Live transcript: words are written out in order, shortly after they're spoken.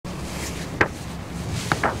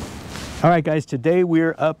All right, guys, today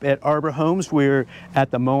we're up at Arbor Homes. We're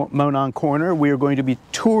at the Monon corner. We are going to be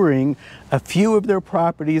touring a few of their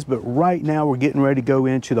properties, but right now we're getting ready to go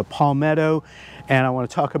into the Palmetto, and I want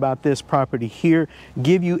to talk about this property here,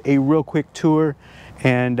 give you a real quick tour,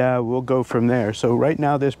 and we'll go from there. So right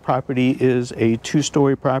now this property is a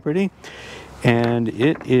two-story property, and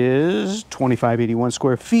it is 2,581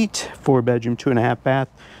 square feet, 4-bedroom, 2.5 bath.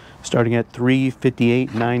 Starting at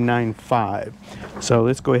 $358,995. So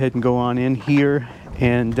let's go ahead and go on in here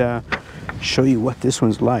and show you what this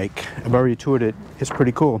one's like. I've already toured it. It's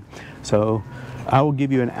pretty cool. So I will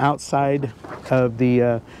give you an outside of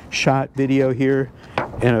the shot video here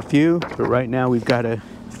in a few, but right now we've got a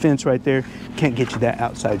fence right there. Can't get you that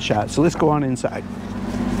outside shot. So let's go on inside.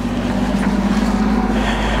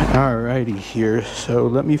 Alrighty here. So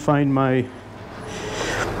let me find my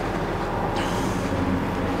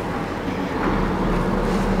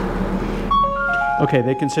okay,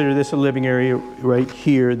 they consider this a living area right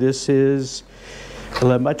here. This is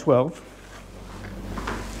 11 by 12.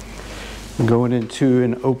 Going into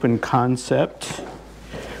an open concept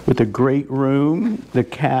with a great room, the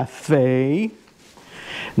cafe.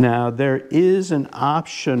 Now there is an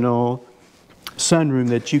optional sunroom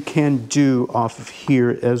that you can do off of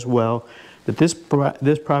here as well. But this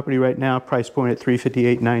property right now, price point at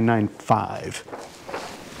 $358,995.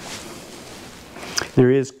 There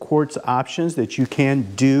is quartz options that you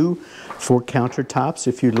can do for countertops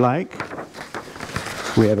if you'd like.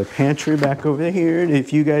 We have a pantry back over here.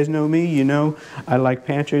 If you guys know me, you know I like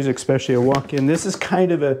pantries, especially a walk-in. This is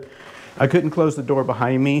kind of a, I couldn't close the door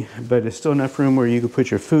behind me, but it's still enough room where you can put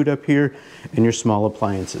your food up here and your small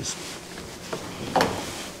appliances.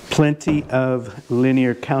 Plenty of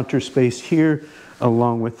linear counter space here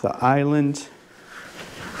along with the island,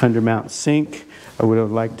 undermount sink. I would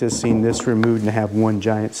have liked to have seen this removed and have one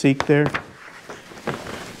giant sink there.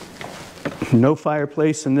 No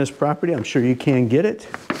fireplace in this property. I'm sure you can get it.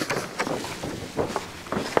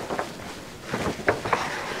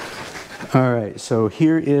 All right, so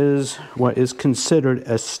here is what is considered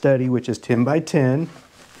a study, which is 10 by 10.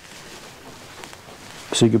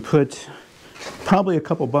 So you could put probably a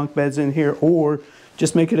couple bunk beds in here, or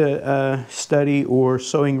just make it a study or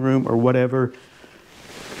sewing room or whatever,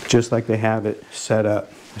 just like they have it set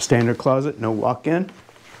up. A standard closet, no walk-in.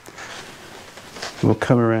 We'll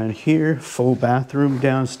come around here, full bathroom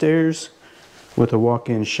downstairs with a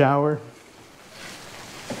walk-in shower.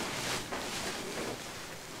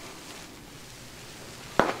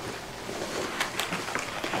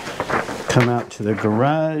 Come out to the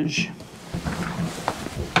garage.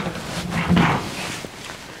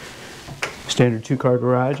 Standard 2-car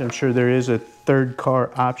garage. I'm sure there is a 3rd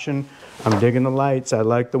car option. I'm digging the lights. I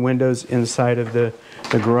like the windows inside of the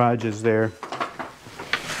garages there.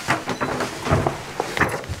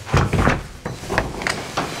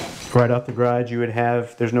 Right off the garage you would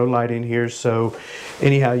have, there's no light in here, so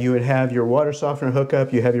anyhow you would have your water softener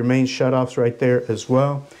hookup. You have your main shutoffs right there as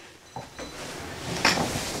well.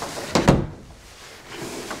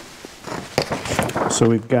 So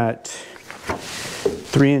we've got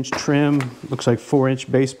 3-inch trim, looks like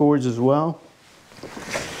 4-inch baseboards as well.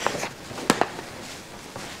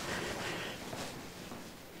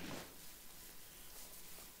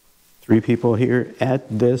 Three people here at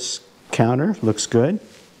this counter. Looks good.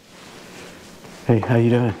 Hey, how you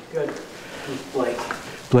doing? Good. Blake.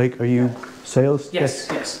 Blake, are you sales? Yes,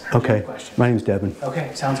 yes. Okay. My name's Devin.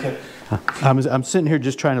 Okay, sounds good. I'm sitting here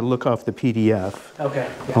just trying to look off the PDF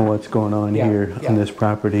on what's going on here on this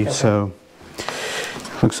property. Okay. So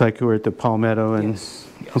looks like we're at the Palmetto and yes.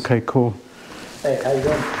 Okay, cool. Hey, how you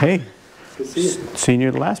doing? Hey. Good to see you. Seen you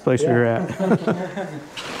at the last place we were at.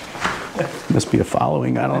 Must be a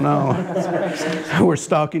following, I don't know. We're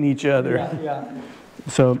stalking each other. Yeah.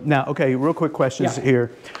 So now, okay, real quick questions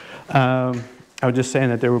here. I was just saying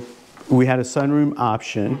that we had a sunroom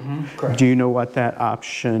option. Correct. Do you know what that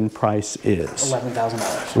option price is?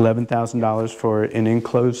 $11,000. $11,000 for an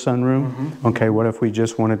enclosed sunroom? Okay, what if we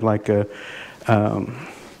just wanted like a,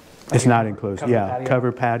 it's not enclosed,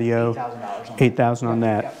 cover patio. $8,000 on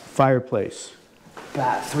that. Yep. Fireplace?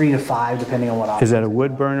 About 3 to 5, depending on what option. Is that a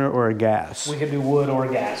wood burner or a gas? We could do wood or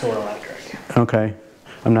gas or electric. Okay.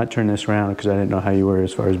 I'm not turning this around because I didn't know how you were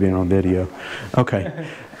as far as being on video. Okay.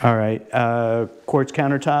 All right. Quartz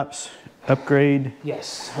countertops, upgrade?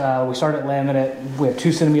 Yes. We start at laminate. We have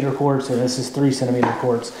 2-centimeter quartz, and this is 3-centimeter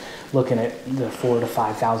quartz. Looking at the 4,000 to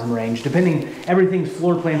 5,000 range, depending. Everything's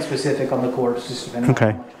floor plan specific on the quartz, just depending on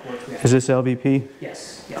how much quartz we have. Is this LVP?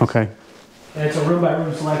 Yes. Okay. And it's a room by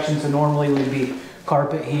room selection, so normally we'd be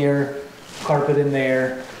carpet here, carpet in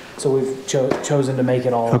there, So we've chosen to make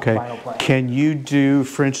it all vinyl plank. Can you do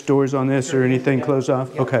French doors on this or anything closed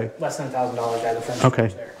off? Okay. Less than $1,000 to have the French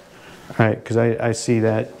doors there. All right, because I see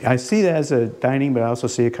that. I see that as a dining, but I also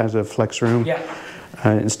see it kind of a flex room. Yeah.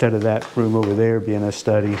 Instead of that room over there being a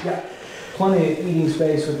study. Yeah. Plenty of eating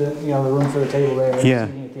space with the the room for the table there. Yeah.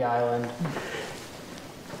 Eating at the island.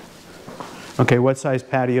 Okay, what size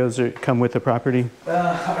patios come with the property?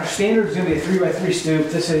 Our standard is going to be a 3x3 stoop.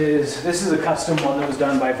 This is a custom one that was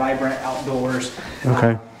done by Vibrant Outdoors.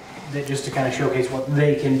 Okay. That just to kind of showcase what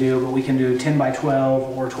they can do, but we can do 10 by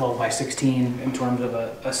 12 or 12 by 16 in terms of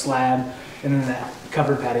a slab, and then that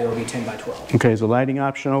covered patio will be 10 by 12. Okay, is the lighting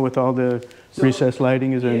optional with all the recessed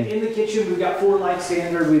lighting? Is there? In the kitchen, we've got 4 light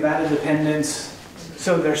standard. We've added the pendants.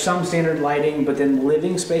 So there's some standard lighting, but then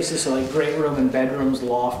living spaces, so like great room and bedrooms,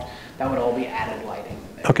 loft, that would all be added lighting.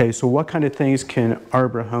 Okay, so what kind of things can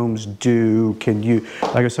Arbor Homes do? Can you,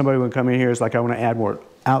 like if somebody would come in here, it's like I want to add more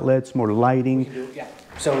outlets, more lighting. Yeah.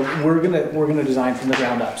 So we're gonna design from the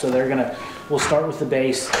ground up. So we'll start with the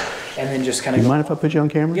base, and then just kind of. Do you mind if I put you on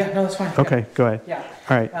camera? Yeah, no, that's fine. Okay, yeah. Go ahead. Yeah.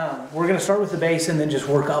 All right. We're gonna start with the base and then just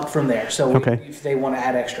work up from there. So if they want to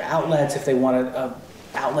add extra outlets, if they want a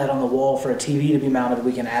outlet on the wall for a TV to be mounted,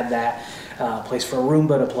 we can add that. Place for a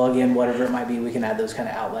Roomba to plug in, whatever it might be, we can add those kind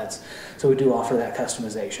of outlets. So we do offer that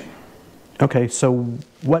customization. Okay, so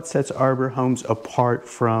what sets Arbor Homes apart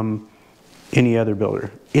from any other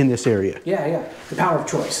builder in this area? Yeah, the power of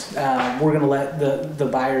choice. We're going to let the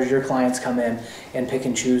buyers, your clients, come in and pick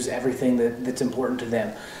and choose everything that's important to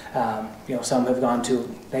them. Some have gone to,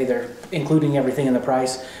 hey, they're including everything in the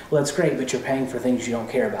price. Well, that's great, but you're paying for things you don't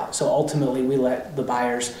care about. So ultimately, we let the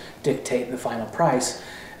buyers dictate the final price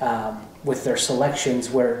with their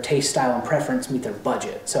selections where taste, style, and preference meet their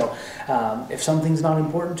budget. So if something's not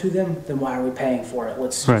important to them, then why are we paying for it?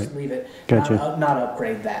 Let's just leave it, Gotcha. not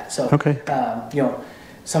upgrade that. So,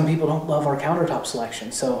 some people don't love our countertop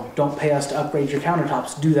selection, so don't pay us to upgrade your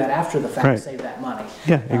countertops. Do that after the fact to save that money.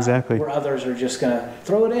 Yeah, exactly. Where others are just going to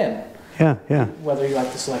throw it in. Yeah. Whether you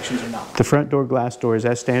like the selections or not. The front door glass door, is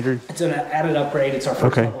that standard? It's an added upgrade. It's our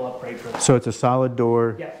first level upgrade for that. So it's a solid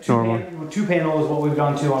door, normal? Two panel is what we've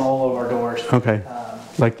gone to on all of our doors. Okay,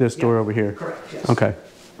 like this door over here? Correct, yes. Okay.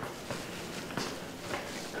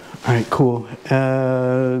 All right, cool.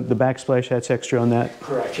 The backsplash, that's extra on that?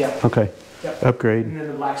 Correct, yeah. Okay, upgrade. And then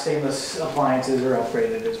the black stainless appliances are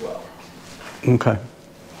upgraded as well. Okay.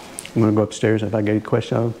 I'm gonna go upstairs if I get a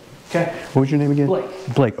question. Okay. What was your name again?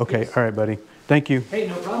 Blake. Blake, okay, Yes. All right, buddy. Thank you. Hey,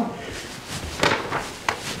 no problem.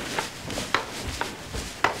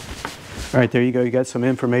 All right, there you go. You got some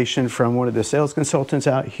information from one of the sales consultants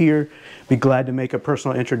out here. Be glad to make a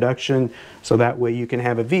personal introduction so that way you can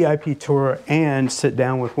have a VIP tour and sit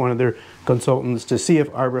down with one of their consultants to see if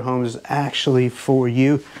Arbor Homes is actually for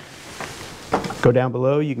you. Go down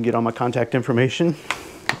below. You can get all my contact information.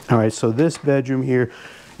 All right, so this bedroom here,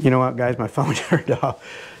 you know what, guys, my phone turned off.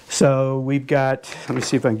 So we've got, let me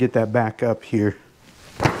see if I can get that back up here.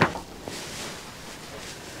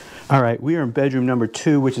 All right, we are in bedroom number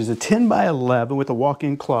 2, which is a 10 by 11 with a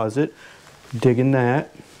walk-in closet. Digging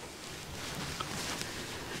that.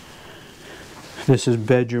 This is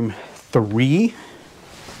bedroom 3.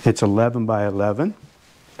 It's 11 by 11.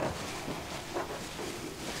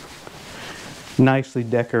 Nicely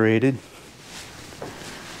decorated.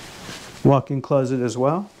 Walk-in closet as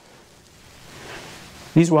well.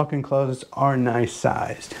 These walk-in closets are nice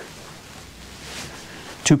sized.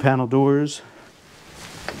 2 panel doors.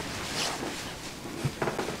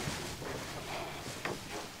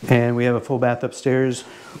 And we have a full bath upstairs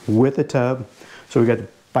with a tub. So we got the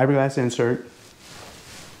fiberglass insert,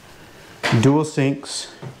 dual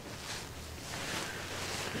sinks,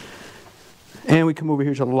 and we come over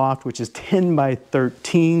here to the loft, which is 10 by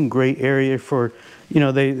 13. Great area for,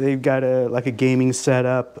 they've got like a gaming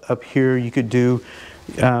setup up here. You could do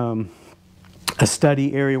a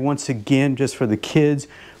study area once again just for the kids,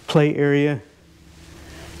 play area.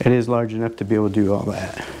 It is large enough to be able to do all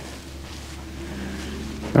that.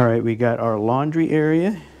 All right, we got our laundry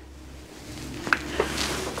area.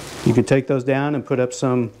 You could take those down and put up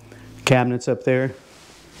some cabinets up there.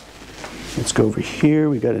 Let's go over here.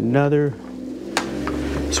 We got another.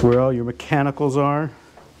 It's where all your mechanicals are.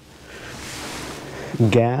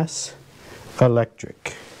 Gas,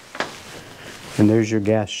 electric. And there's your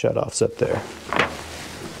gas shutoffs up there.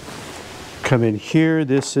 Come in here.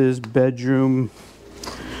 This is bedroom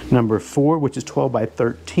number 4, which is 12 by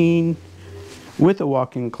 13 with a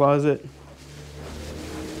walk-in closet.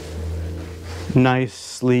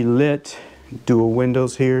 Nicely lit. Dual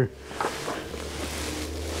windows here.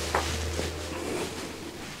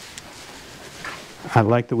 I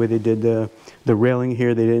like the way they did the railing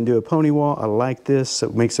here. They didn't do a pony wall. I like this, so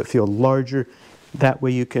it makes it feel larger. That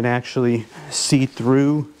way you can actually see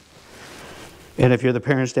through. And if you're the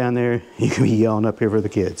parents down there, you can be yelling up here for the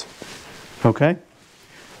kids. Okay?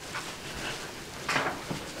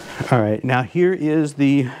 All right, now here is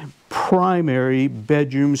the primary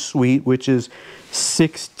bedroom suite, which is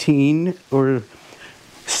 16 or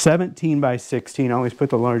 17 by 16. I always put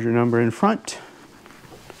the larger number in front.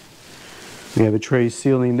 We have a tray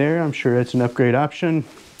ceiling there. I'm sure that's an upgrade option.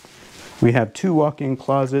 We have 2 walk-in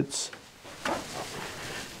closets.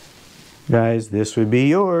 Guys, this would be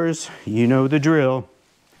yours. You know the drill.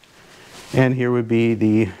 And here would be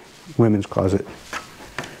the women's closet.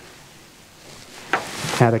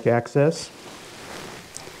 Attic access.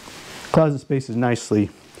 Closet space is nicely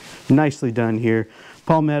done here.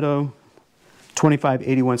 Palmetto,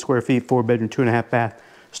 2581 square feet, 4-bedroom, 2.5 bath,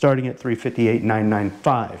 starting at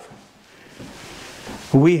 $358,995.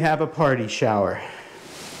 We have a party shower,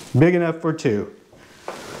 big enough for 2.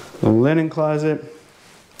 A linen closet,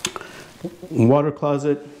 water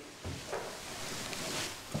closet.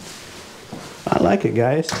 I like it,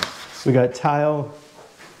 guys. We got tile,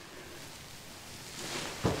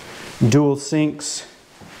 dual sinks.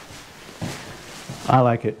 I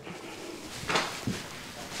like it.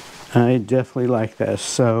 I definitely like this.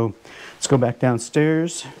 So let's go back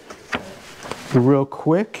downstairs real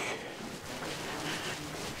quick.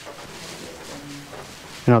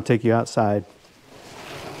 And I'll take you outside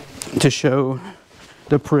to show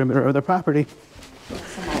the perimeter of the property.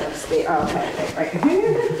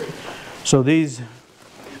 So these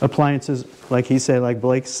appliances, like he said, like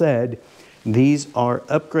Blake said, these are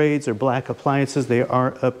upgrades. They're black appliances. They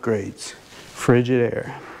are upgrades.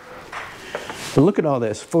 Frigidaire. But look at all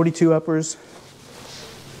this. 42 uppers.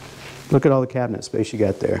 Look at all the cabinet space you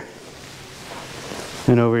got there.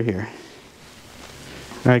 And over here.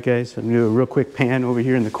 All right, guys. I'm going to do a real quick pan over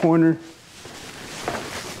here in the corner.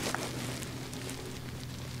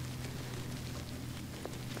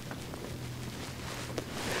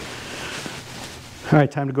 All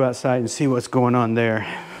right, time to go outside and see what's going on there.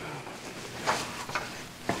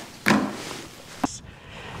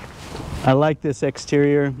 I like this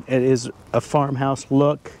exterior. It is a farmhouse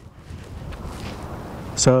look.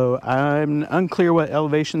 So I'm unclear what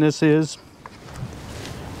elevation this is.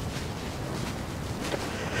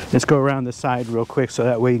 Let's go around the side real quick so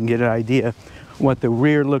that way you can get an idea what the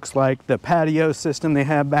rear looks like. The patio system they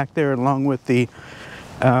have back there along with the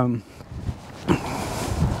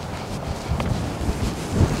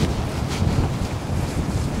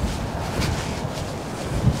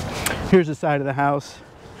here's the side of the house.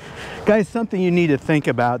 Guys, something you need to think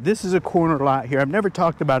about. This is a corner lot here. I've never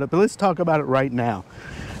talked about it, but let's talk about it right now.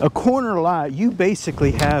 A corner lot, you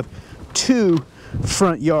basically have 2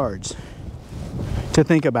 front yards to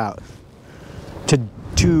think about,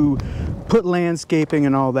 to put landscaping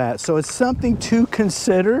and all that. So it's something to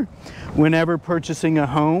consider whenever purchasing a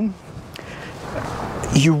home.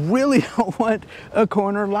 You really don't want a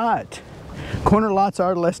corner lot. Corner lots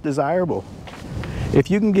are less desirable. If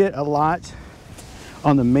you can get a lot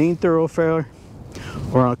on the main thoroughfare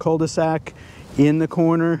or on a cul-de-sac in the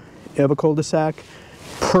corner of a cul-de-sac,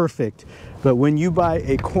 perfect. But when you buy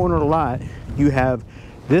a corner lot, you have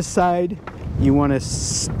this side you want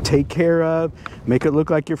to take care of, make it look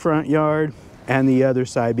like your front yard, and the other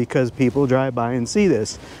side because people drive by and see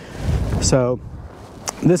this. So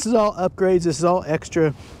this is all upgrades, this is all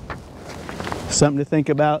extra. Something to think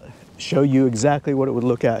about, show you exactly what it would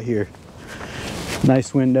look out here.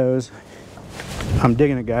 Nice windows. I'm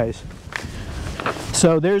digging it, guys.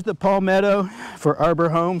 So there's the Palmetto for Arbor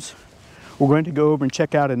Homes. We're going to go over and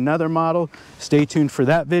check out another model. Stay tuned for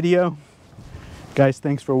that video. Guys,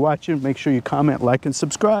 thanks for watching. Make sure you comment, like, and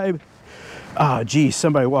subscribe. Ah, geez,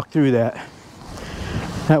 somebody walked through that.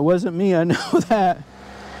 That wasn't me, I know that.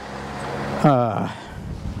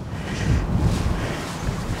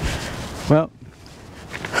 Well,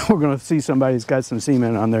 we're gonna see somebody's got some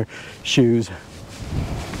cement on their shoes.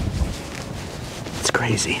 It's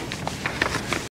crazy.